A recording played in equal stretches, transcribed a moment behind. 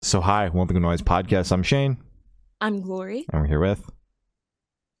So hi, One Thing Noise podcast. I'm Shane. I'm Glory. And we're here with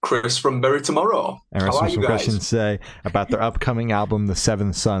Chris from Bury Tomorrow. And how are you some guys? questions today about their upcoming album, The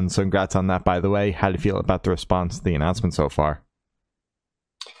Seventh Son. So congrats on that, by the way. How do you feel about the response to the announcement so far?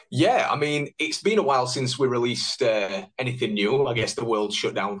 Yeah, I mean, it's been a while since we released anything new. I guess the world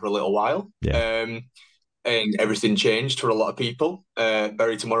shut down for a little while. Yeah. And everything changed for a lot of people.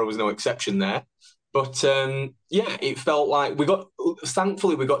 Bury Tomorrow was no exception there. But yeah, it felt like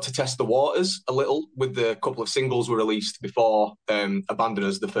thankfully we got to test the waters a little with the couple of singles we released before Abandon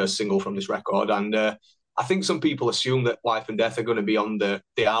Us, the first single from this record. And I think some people assume that Life and Death are going to be on the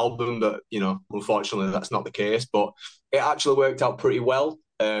album, but, unfortunately that's not the case. But it actually worked out pretty well.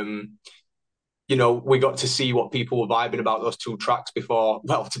 We got to see what people were vibing about those two tracks before.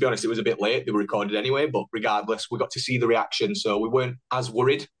 Well, to be honest, it was a bit late. They were recorded anyway, but regardless, we got to see the reaction. So we weren't as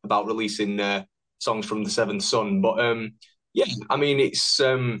worried about releasing songs from The Seventh Son. But yeah, I mean, it's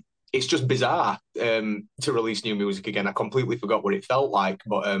just bizarre to release new music again. I completely forgot what it felt like,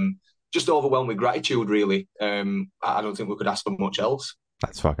 but just overwhelmed with gratitude, really. I don't think we could ask for much else.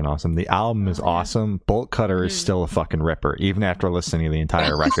 That's fucking awesome. The album is awesome. Bolt Cutter is still a fucking ripper, even after listening to the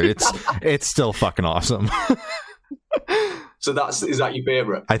entire record. It's still fucking awesome. So is that your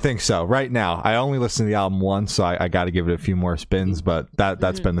favorite? I think so. Right now, I only listened to the album once, so I got to give it a few more spins. But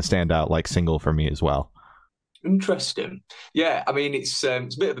that's been the standout single for me as well. Interesting. Yeah, I mean it's a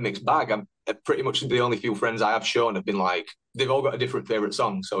bit of a mixed bag. I'm pretty much the only few friends I have shown have been like they've all got a different favorite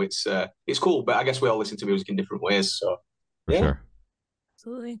song, so it's cool. But I guess we all listen to music in different ways. So for sure.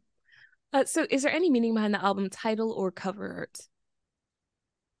 Absolutely. So is there any meaning behind the album title or cover art?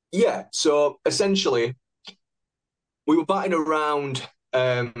 Yeah, so essentially we were batting around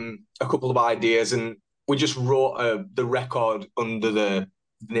a couple of ideas and we just wrote the record under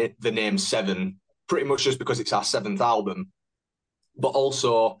the name Seven, pretty much just because it's our seventh album. But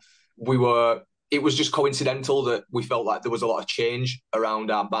also it was just coincidental that we felt like there was a lot of change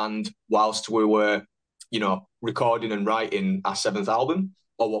around our band whilst we were recording and writing our seventh album,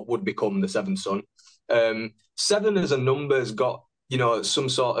 or what would become The Seventh Son. Seven as a number has got, some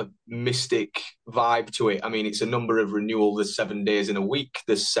sort of mystic vibe to it. I mean, it's a number of renewal. There's 7 days in a week.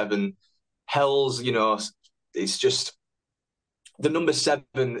 There's 7 hells, it's just the number 7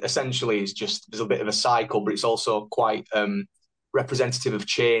 essentially is just, there's a bit of a cycle, but it's also quite representative of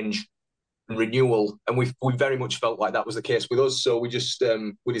change and renewal. And we very much felt like that was the case with us. So we just,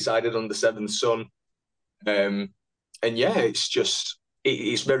 we decided on The Seventh Son. And yeah,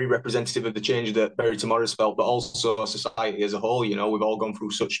 it's very representative of the change that Bury Tomorrow's felt, but also society as a whole. We've all gone through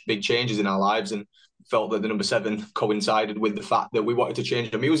such big changes in our lives and felt that the number 7 coincided with the fact that we wanted to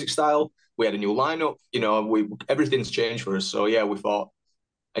change the music style. We had a new lineup, everything's changed for us. So yeah, we thought,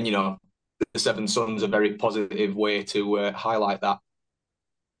 and The Seven Sons a very positive way to highlight that.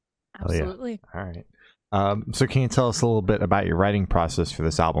 Absolutely. Oh, yeah. All right. So can you tell us a little bit about your writing process for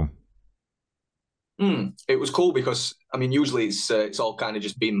this album? It was cool because, I mean, usually it's all kind of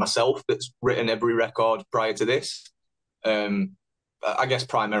just been myself that's written every record prior to this. I guess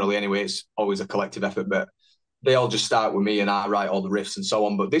primarily anyway, it's always a collective effort, but they all just start with me and I write all the riffs and so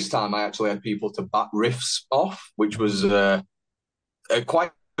on. But this time I actually had people to back riffs off, which was quite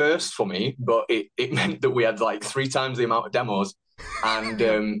a first for me, but it meant that we had 3 times the amount of demos.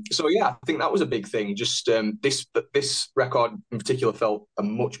 And so, yeah, I think that was a big thing. Just this record in particular felt a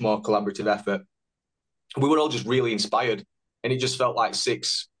much more collaborative effort. We were all just really inspired, and it just felt like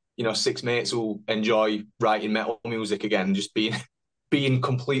six mates who enjoy writing metal music again, just being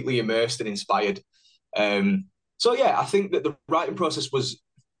completely immersed and inspired. So yeah, I think that the writing process was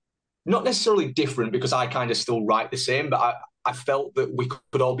not necessarily different because I kind of still write the same, but I felt that we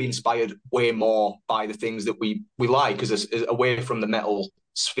could all be inspired way more by the things that we like as away from the metal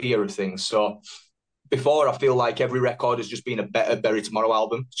sphere of things. So before, I feel like every record has just been a better Bury Tomorrow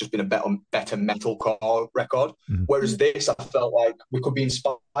album. It's just been a better metalcore record. Mm-hmm. Whereas this, I felt like we could be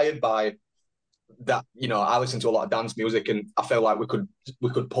inspired by that. I listen to a lot of dance music, and I felt like we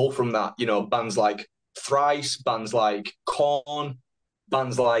could pull from that. Bands like Thrice, bands like Korn,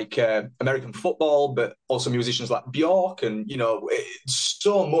 bands like American Football, but also musicians like Bjork, and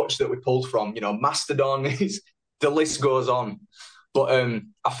so much that we pulled from. Mastodon, the list goes on. But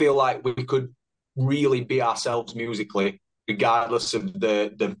I feel like we could really be ourselves musically, regardless of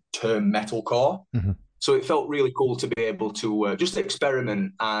the term metalcore. Mm-hmm. So it felt really cool to be able to just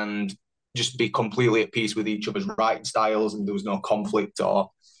experiment and just be completely at peace with each other's writing styles, and there was no conflict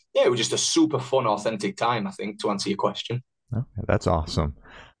it was just a super fun, authentic time, I think, to answer your question. Okay, that's awesome.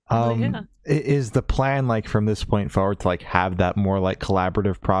 Is the plan from this point forward to have that more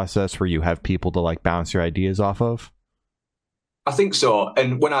collaborative process where you have people to bounce your ideas off of? I I think so.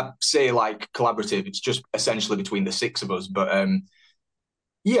 And when I say like collaborative, it's just essentially between the six of us. But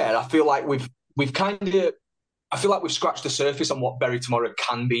yeah, I feel like we've kind of I feel like we've scratched the surface on what Bury Tomorrow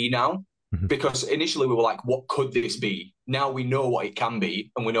can be now. Mhm. Because initially we were like, what could this be? Now we know what it can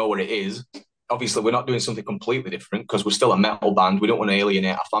be and we know what it is. Obviously, we're not doing something completely different because we're still a metal band. We don't want to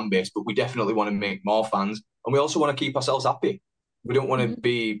alienate our fan base, but we definitely want to make more fans. And we also want to keep ourselves happy. We don't want to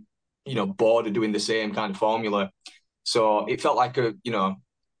be, bored of doing the same kind of formula. So it felt like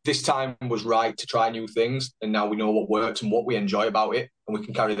this time was right to try new things. And now we know what works and what we enjoy about it. And we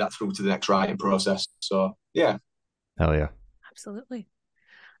can carry that through to the next writing process. So, yeah. Hell yeah. Absolutely.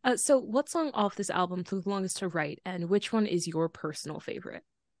 So what song off this album took the longest to write, and which one is your personal favorite?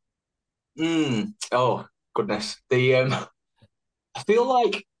 Oh, goodness. I feel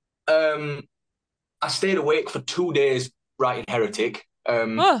like I stayed awake for 2 days writing Heretic.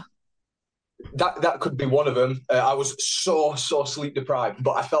 That could be one of them. I was so sleep deprived,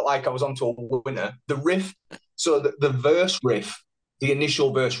 but I felt like I was onto a winner. The riff, so the verse riff, the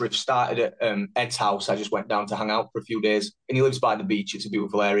initial verse riff started at Ed's house. I just went down to hang out for a few days, and he lives by the beach. It's a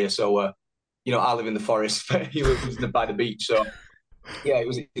beautiful area. So, I live in the forest, but he lives by the beach. So, yeah, it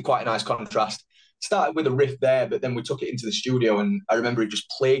was quite a nice contrast. Started with a riff there, but then we took it into the studio, and I remember it just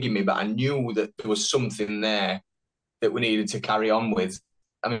plaguing me, but I knew that there was something there that we needed to carry on with.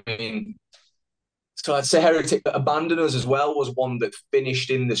 I mean, so I'd say Heretic. Abandon Us as well was one that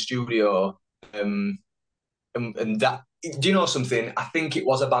finished in the studio. And that, do you know something? I think it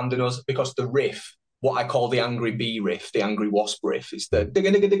was Abandon Us because the riff, what I call the angry bee riff, the angry wasp riff, it's the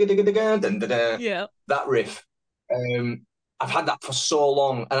Yeah, that riff. I've had that for so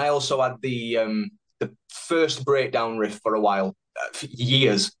long, and I also had the first breakdown riff for a while, for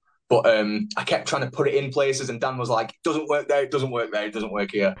years. But I kept trying to put it in places, and Dan was like, "It doesn't work there. It doesn't work there. It doesn't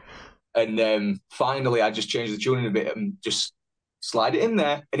work here." And finally, I just changed the tuning a bit and just slide it in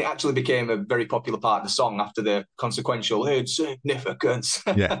there, and it actually became a very popular part of the song after the consequential insignificance.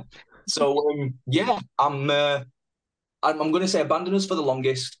 Yeah. So yeah, I'm going to say Abandon Us for the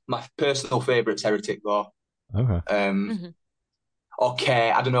longest. My personal favourite's Heretic though. Okay. Or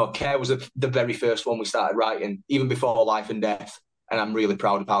Care. I don't know. Care was the very first one we started writing, even before Life and Death, and I'm really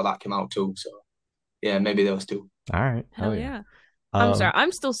proud of how that came out too. So yeah, maybe those two. All right. Hell yeah. I'm sorry.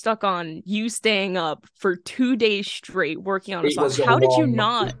 I'm still stuck on you staying up for 2 days straight working on a song. How did you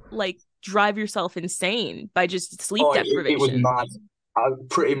not drive yourself insane by just sleep deprivation? It was mad. I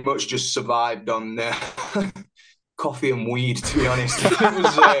pretty much just survived on coffee and weed, to be honest.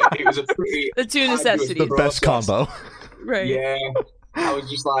 It was a pretty the two necessities. The best combo. Right. Yeah. I was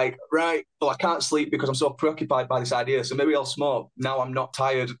just like, right, well, I can't sleep because I'm so preoccupied by this idea. So maybe I'll smoke. Now I'm not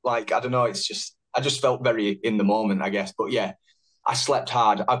tired. Like, I don't know. I just felt very in the moment, I guess. But yeah, I slept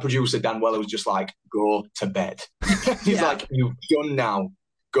hard. Our producer, Dan Weller, was just like, go to bed. He's like, you've done now.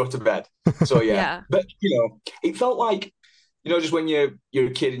 Go to bed. So yeah. But, it felt like, just when you're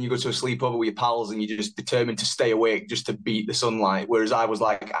a kid and you go to a sleepover with your pals and you're just determined to stay awake just to beat the sunlight. Whereas I was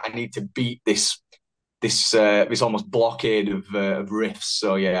like, I need to beat this almost blockade of riffs.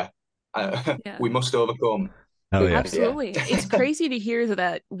 So yeah, we must overcome. Oh, yeah. Absolutely. It's crazy to hear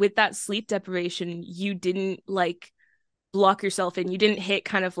that with that sleep deprivation, you didn't block yourself in. You didn't hit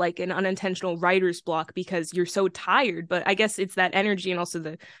kind of like an unintentional writer's block because you're so tired. But I guess it's that energy and also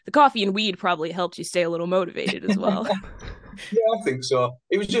the coffee and weed probably helped you stay a little motivated as well. Yeah, I think so.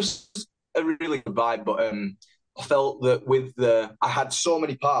 It was just a really good vibe, but I felt that I had so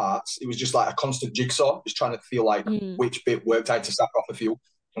many parts, it was just like a constant jigsaw, just trying to feel like which bit worked. I had to sack off a few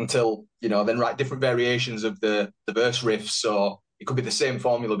until, then write different variations of the verse riffs. So it could be the same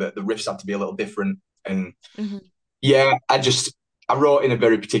formula, but the riffs had to be a little different. And yeah, I wrote in a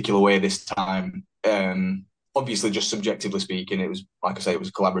very particular way this time. Obviously, just subjectively speaking, it was, like I say, it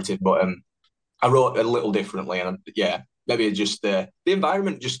was collaborative, but I wrote a little differently. And maybe it just the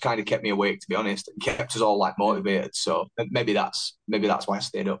environment just kind of kept me awake, to be honest, and kept us all motivated. So maybe that's why I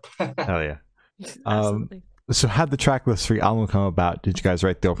stayed up. Hell yeah. Absolutely. So how'd the track list for your album come about? Did you guys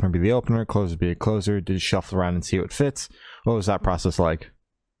write the opener be the opener, closer be a closer? Did you shuffle around and see what fits? What was that process like?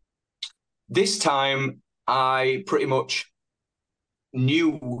 This time, I pretty much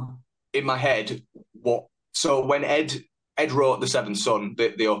knew in my head what. So when Ed wrote The Seventh Son,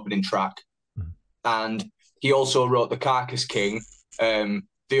 the opening track, and he also wrote The Carcass King. The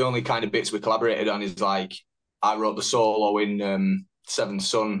only kind of bits we collaborated on is I wrote the solo in Seventh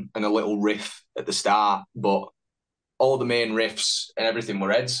Son and a little riff at the start, but all the main riffs and everything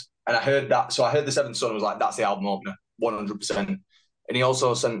were Ed's. And I heard that, so I heard The Seventh Son, was like, that's the album opener, 100%. And he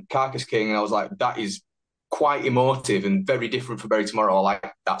also sent Carcass King, and I was like, that is quite emotive and very different for Bury Tomorrow.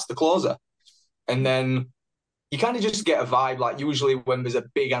 Like, that's the closer. And then you kind of just get a vibe. Like usually when there's a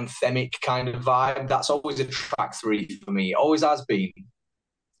big anthemic kind of vibe, that's always a track three for me. It always has been.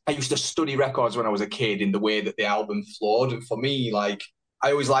 I used to study records when I was a kid in the way that the album flowed. And for me, like,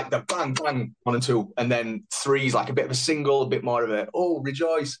 I always like the bang, bang, one and two. And then three's like a bit of a single, a bit more of a, oh,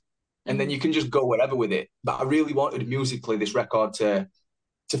 rejoice. And then you can just go wherever with it. But I really wanted musically this record to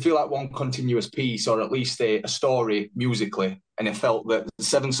feel like one continuous piece, or at least a story musically. And it felt that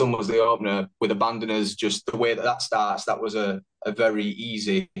Seven Son was the opener with Abandoners, just the way that that starts, that was a very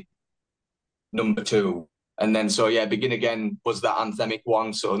easy number two. And then, so yeah, Begin Again was that anthemic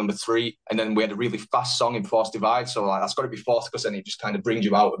one, so number three. And then we had a really fast song in Force Divide. So like that's got to be fourth, because then it just kind of brings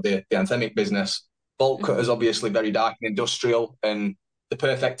you out of the anthemic business. Bolt Cutter is obviously very dark and industrial, and the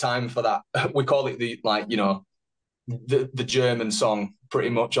perfect time for that. We call it the, like, you know, the German song pretty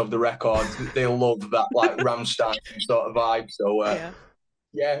much of the record. They love that like Rammstein sort of vibe. So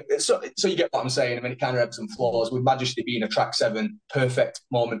yeah, so you get what I'm saying. I mean, it kind of ebbs and flows. With Majesty being a track 7, perfect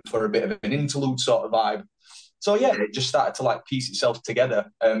moment for a bit of an interlude sort of vibe. So yeah, it just started to like piece itself together.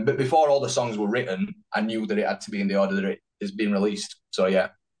 But before all the songs were written, I knew that it had to be in the order that it is being released. So yeah.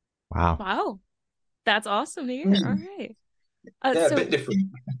 Wow, that's awesome to hear. All right. Yeah, a bit different.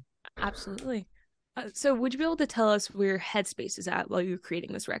 Absolutely. So would you be able to tell us where Headspace is at while you were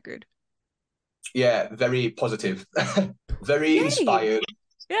creating this record? Yeah, very positive, very inspired,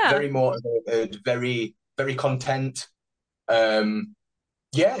 very motivated, very, very content.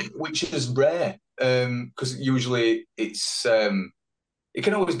 Yeah, which is rare, because usually it's it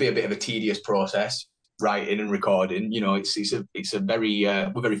can always be a bit of a tedious process, writing and recording. You know, it's a very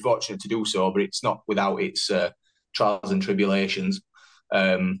we're very fortunate to do so, but it's not without its trials and tribulations.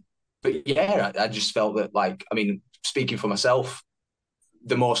 But yeah, I just felt that, like, I mean, speaking for myself,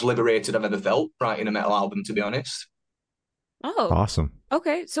 the most liberated I've ever felt writing a metal album, to be honest. Oh, awesome.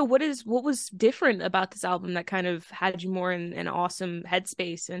 Okay, so what was different about this album that kind of had you more in an awesome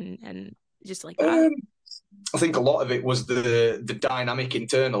headspace and just like that? I think a lot of it was the dynamic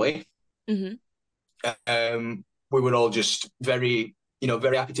internally. Mm-hmm. We were all just very, you know,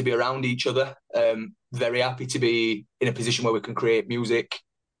 very happy to be around each other. Very happy to be in a position where we can create music.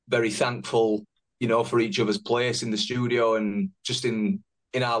 Very thankful, you know, for each other's place in the studio and just in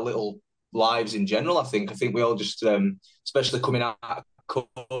our little lives in general. I think we all just, especially coming out of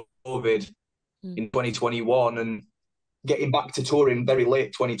COVID in 2021 and getting back to touring very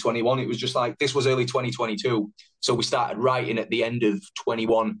late 2021, it was just like, this was early 2022. So we started writing at the end of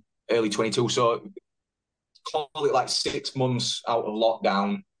 21, early 22. So call it like 6 months out of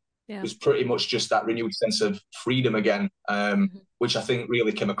lockdown. It was pretty much just that renewed sense of freedom again, which I think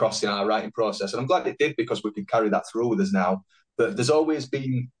really came across in our writing process. And I'm glad it did, because we can carry that through with us now. But there's always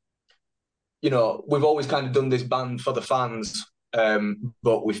been, you know, we've always kind of done this band for the fans,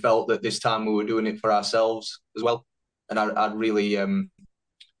 but we felt that this time we were doing it for ourselves as well. And I really, I'm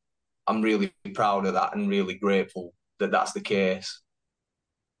really proud of that and really grateful that that's the case.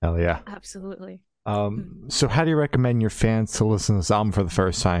 Hell yeah. Absolutely. So how do you recommend your fans to listen to this album for the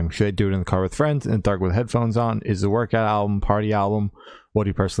first time? Should they do it in the car with friends, in the dark with headphones on? Is it a workout album, party album? What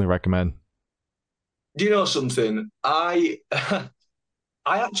do you personally recommend? Do you know something? I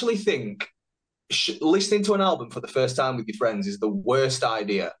actually think listening to an album for the first time with your friends is the worst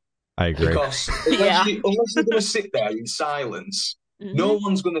idea. I agree. Because unless you're going to sit there in silence, no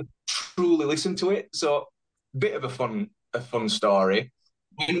one's going to truly listen to it. So, bit of a fun story.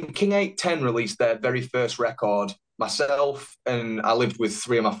 When King 810 released their very first record, myself and I lived with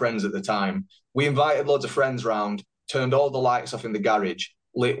 3 of my friends at the time. We invited loads of friends round, turned all the lights off in the garage,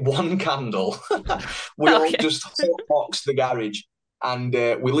 lit one candle. We all just hotboxed the garage, and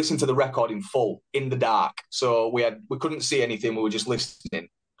we listened to the record in full in the dark. So we couldn't see anything. We were just listening.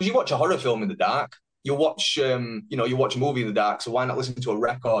 Because you watch a horror film in the dark, you watch you watch a movie in the dark. So why not listen to a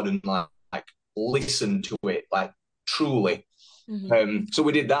record and like listen to it like truly? So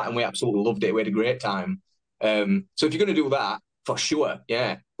we did that, and we absolutely loved it. We had a great time. So if you're going to do that, for sure,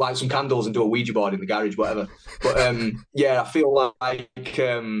 yeah, light some candles and do a Ouija board in the garage, whatever. But yeah, I feel like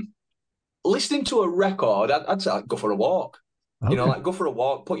listening to a record, I'd say like go for a walk. Okay. You know, like go for a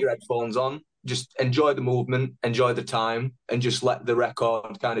walk, put your headphones on, just enjoy the movement, enjoy the time, and just let the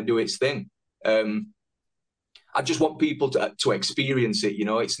record kind of do its thing. I just want people to experience it. You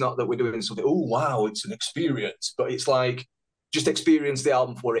know, it's not that we're doing something, oh wow, it's an experience, but it's like, just experience the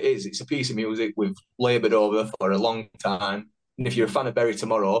album for what it is. It's a piece of music we've laboured over for a long time. And if you're a fan of Bury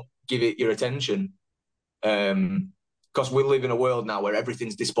Tomorrow, give it your attention. Because we live in a world now where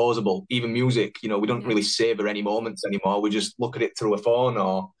everything's disposable, even music. You know, we don't really savour any moments anymore. We just look at it through a phone,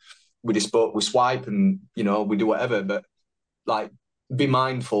 or we swipe and, you know, we do whatever. But like, be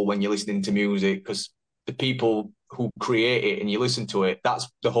mindful when you're listening to music, because the people who create it and you listen to it, that's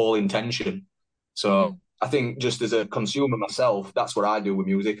the whole intention. So I think just as a consumer myself, that's what I do with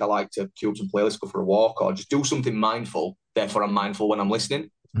music. I like to queue up some playlists, go for a walk, or just do something mindful. Therefore, I'm mindful when I'm listening.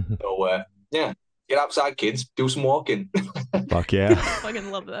 So yeah, get outside, kids, do some walking. Fuck yeah.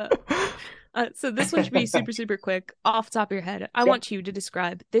 Fucking love that. So this one should be super, super quick. Off the top of your head, I want you to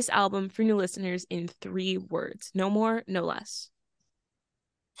describe this album for new listeners in 3 words. No more, no less.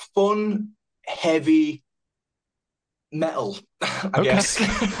 Fun, heavy metal, I guess.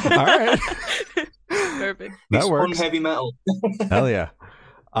 All right. Perfect. That works. Fun, heavy metal. Hell yeah.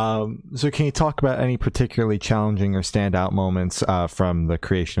 So can you talk about any particularly challenging or standout moments from the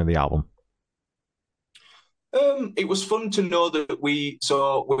creation of the album? It was fun to know that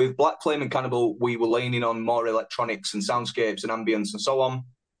with Black Flame and Cannibal, we were leaning on more electronics and soundscapes and ambience and so on.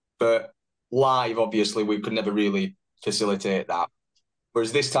 But live, obviously, we could never really facilitate that.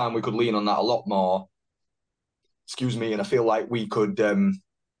 Whereas this time we could lean on that a lot more. Excuse me, and I feel like we could,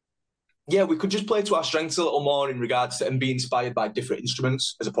 we could just play to our strengths a little more in regards to and be inspired by different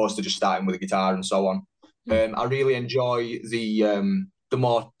instruments as opposed to just starting with a guitar and so on. I really enjoy the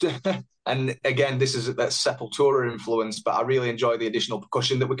more. And again, this is that Sepultura influence, but I really enjoy the additional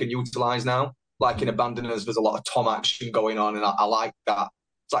percussion that we can utilize now. Like in Abandoners, there's a lot of tom action going on, and I like that.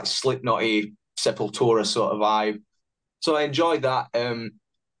 It's like Slipknot-y, Sepultura sort of vibe. So I enjoyed that. I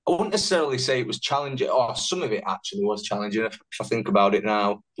wouldn't necessarily say it was challenging, or some of it actually was challenging if I think about it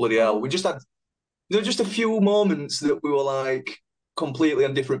now. Bloody hell. We just had, there were just a few moments that we were like completely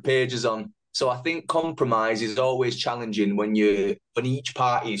on different pages on. So I think compromise is always challenging when each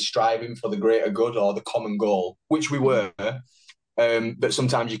party is striving for the greater good or the common goal, which we were. But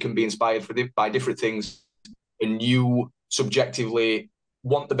sometimes you can be inspired by different things, and you subjectively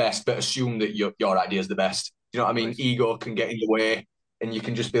want the best, but assume that your idea is the best. You know what I mean? Ego can get in the way, and you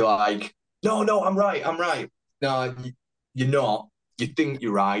can just be like, no, I'm right. No, you're not. You think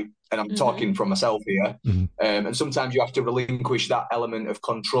you're right. And I'm talking from myself here. And sometimes you have to relinquish that element of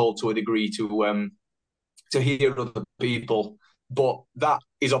control to a degree to hear other people. But that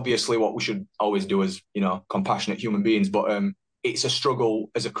is obviously what we should always do as, compassionate human beings. But it's a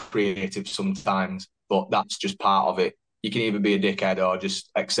struggle as a creative sometimes, but that's just part of it. You can either be a dickhead or just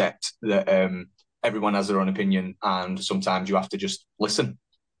accept that everyone has their own opinion, and sometimes you have to just listen.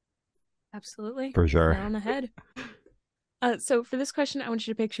 Absolutely. For sure. On the head. So for this question, I want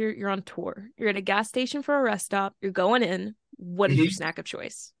you to picture you're on tour. You're at a gas station for a rest stop. You're going in. What is your snack of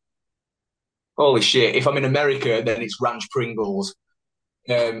choice? Holy shit. If I'm in America, then it's Ranch Pringles.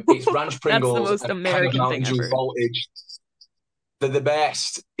 It's Ranch Pringles. That's the most American thing ever. Voltage. They're the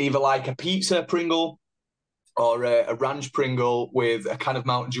best. Either like a pizza Pringle or a Ranch Pringle with a can of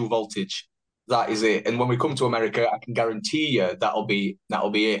Mountain Dew Voltage. That is it. And when we come to America, I can guarantee you that'll be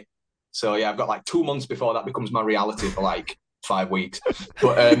it. So yeah, I've got like 2 months before that becomes my reality for like 5 weeks.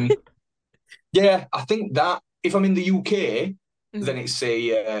 But yeah, I think that if I'm in the UK, then it's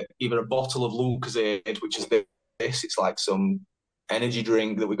either a bottle of Lucozade, which is this. It's like some energy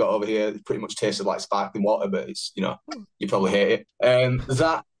drink that we got over here. It pretty much tasted like sparkling water, but it's you probably hate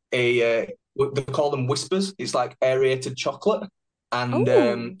it. They call them Whispers. It's like aerated chocolate, and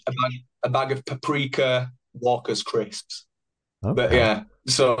a bag of paprika Walker's crisps. Okay. But yeah,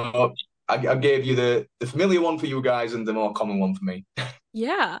 so I gave you the familiar one for you guys and the more common one for me.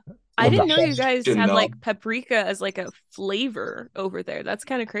 Yeah. I didn't know you guys had like paprika as like a flavor over there. That's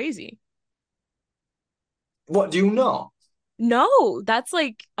kind of crazy. What, do you not? No, that's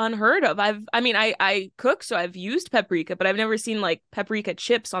like unheard of. I cook, so I've used paprika, but I've never seen like paprika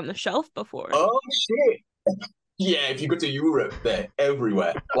chips on the shelf before. Oh shit. Yeah, if you go to Europe, they're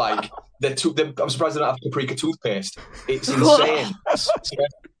everywhere. Like I'm surprised they don't have paprika toothpaste. It's insane.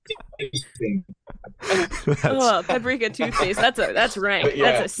 Paprika toothpaste. That's rank.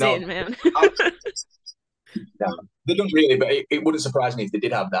 Yeah, that's a sin, man. No, they don't really, but it wouldn't surprise me if they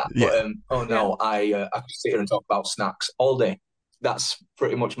did have that. Yeah. But I could sit here and talk about snacks all day. That's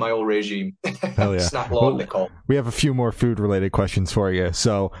pretty much my old regime. Hell yeah. Snack lord, they call. We have a few more food related questions for you.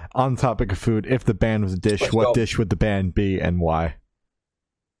 So on the topic of food, if the band was a dish, what dish would the band be and why?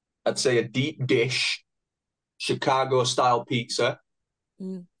 I'd say a deep dish, Chicago style pizza,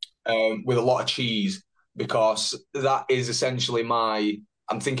 with a lot of cheese, because that is essentially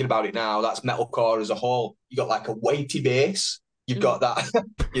I'm thinking about it now, that's metalcore as a whole. You got like a weighty base. You've got that,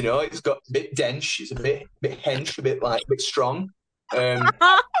 it's got a bit dense, it's a bit hench, a bit strong.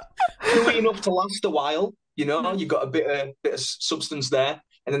 Chewy enough to last a while, you've got a bit of substance there.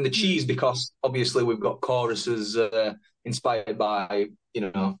 And then the cheese, because obviously we've got choruses inspired by,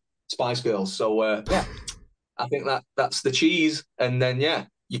 Spice Girls. So, I think that's the cheese. And then,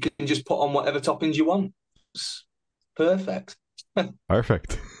 you can just put on whatever toppings you want. It's perfect.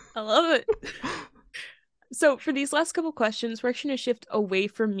 Perfect. I love it. So for these last couple questions, we're actually going to shift away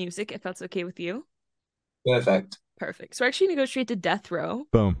from music, if that's okay with you. Perfect. Perfect. So we're actually going to go straight to death row.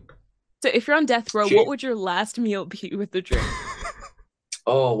 Boom. So if you're on death row, Shit. what would your last meal be with the drink?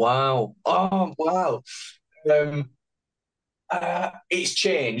 Oh wow. It's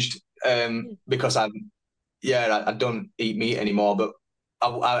changed because I don't eat meat anymore, but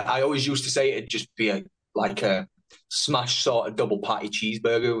I always used to say it'd just be a smashed sort of double patty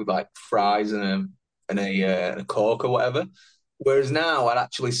cheeseburger with like fries and a Coke or whatever. Whereas now I'd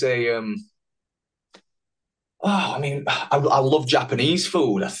actually say I love Japanese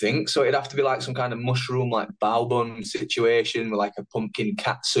food, I think. So it'd have to be like some kind of mushroom, like bao bun situation with like a pumpkin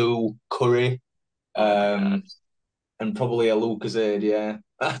katsu curry. And probably a Lucozade, yeah.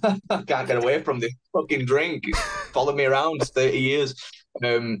 I can't get away from this fucking drink. It's followed me around 30 years.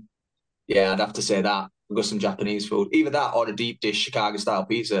 Yeah, I'd have to say that. We've got some Japanese food. Either that or a deep dish Chicago-style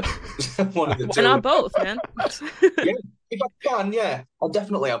pizza. One of the two. Why not both, man? Yeah, if I can, yeah. I'll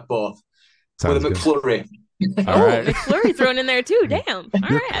definitely have both. Sounds with a McFlurry. All right. McFlurry thrown in there too. Damn. All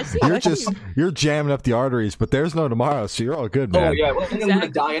right, I see. You're jamming up the arteries, but there's no tomorrow, so you're all good, man. Oh yeah, well, I think I'm gonna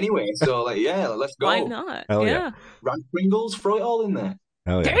die anyway. So let's go. Why not? Hell yeah. Ranch Pringles, throw it all in there.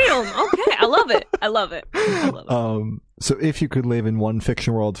 Hell yeah. Damn. Okay, I love it. I love it. So if you could live in one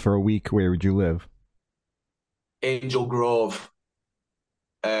fiction world for a week, where would you live? Angel Grove.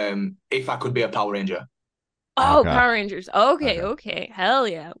 If I could be a Power Ranger. Oh, Okay. Power Rangers. Okay. Hell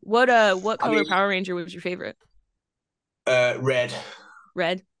yeah. What color Power Ranger was your favorite? Red.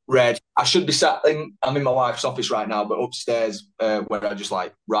 Red. I should be I'm in my wife's office right now, but upstairs where I just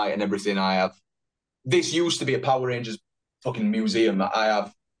like write and everything. This used to be a Power Rangers fucking museum. I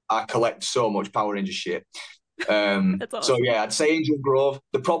collect so much Power Ranger shit. That's awesome. So yeah, I'd say Angel Grove.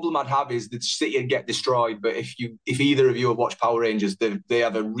 The problem I'd have is the city would get destroyed. But if either of you have watched Power Rangers, they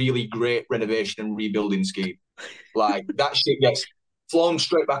have a really great renovation and rebuilding scheme. Like that shit gets flown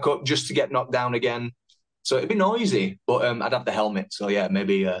straight back up just to get knocked down again. So it'd be noisy, but I'd have the helmet. So yeah,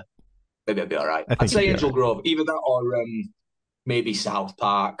 maybe I'd be all right. I'd say Angel Grove, either that or maybe South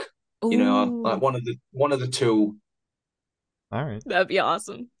Park. Ooh. You know, like one of the two. All right, that'd be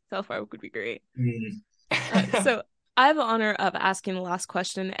awesome. South Park would be great. Mm. So I have the honor of asking the last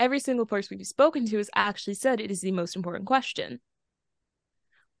question. Every single person we've spoken to has actually said it is the most important question.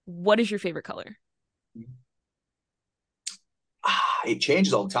 What is your favorite color? It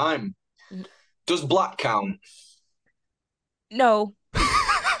changes all the time. Does black count? No.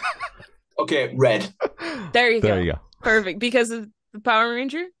 Okay, red. There you go. Perfect. Because of the Power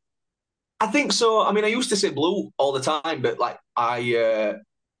Ranger? I think so. I mean, I used to say blue all the time, but like I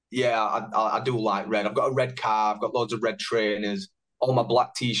do like red. I've got a red car. I've got loads of red trainers. All my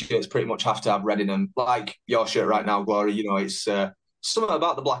black t-shirts pretty much have to have red in them. Like your shirt right now, Glory. You know, it's something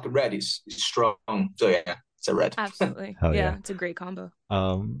about the black and red. It's strong. So yeah, it's a red. Absolutely. Yeah, it's a great combo.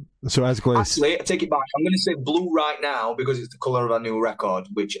 So as Glory, actually, I take it back. I'm going to say blue right now because it's the color of our new record,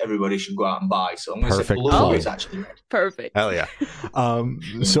 which everybody should go out and buy. So I'm going to say blue. Oh. It's actually red. Perfect. Hell yeah.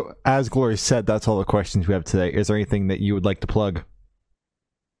 So as Glory said, that's all the questions we have today. Is there anything that you would like to plug?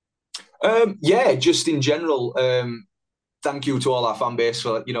 Yeah, just in general, thank you to all our fan base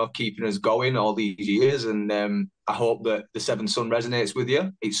for keeping us going all these years, and I hope that the Seventh Son resonates with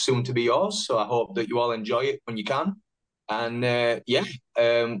you. It's soon to be yours, so I hope that you all enjoy it when you can. And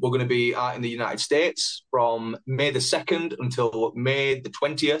we're going to be out in the United States from May the 2nd until May the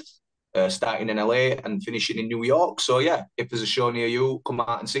 20th, starting in LA and finishing in New York. So yeah, if there's a show near you, come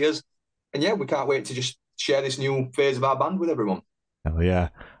out and see us. And yeah, we can't wait to just share this new phase of our band with everyone. Oh yeah.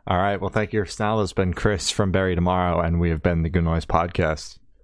 All right. Well, thank you. Now has been Kris from Bury Tomorrow, and we have been the Good Noise Podcast.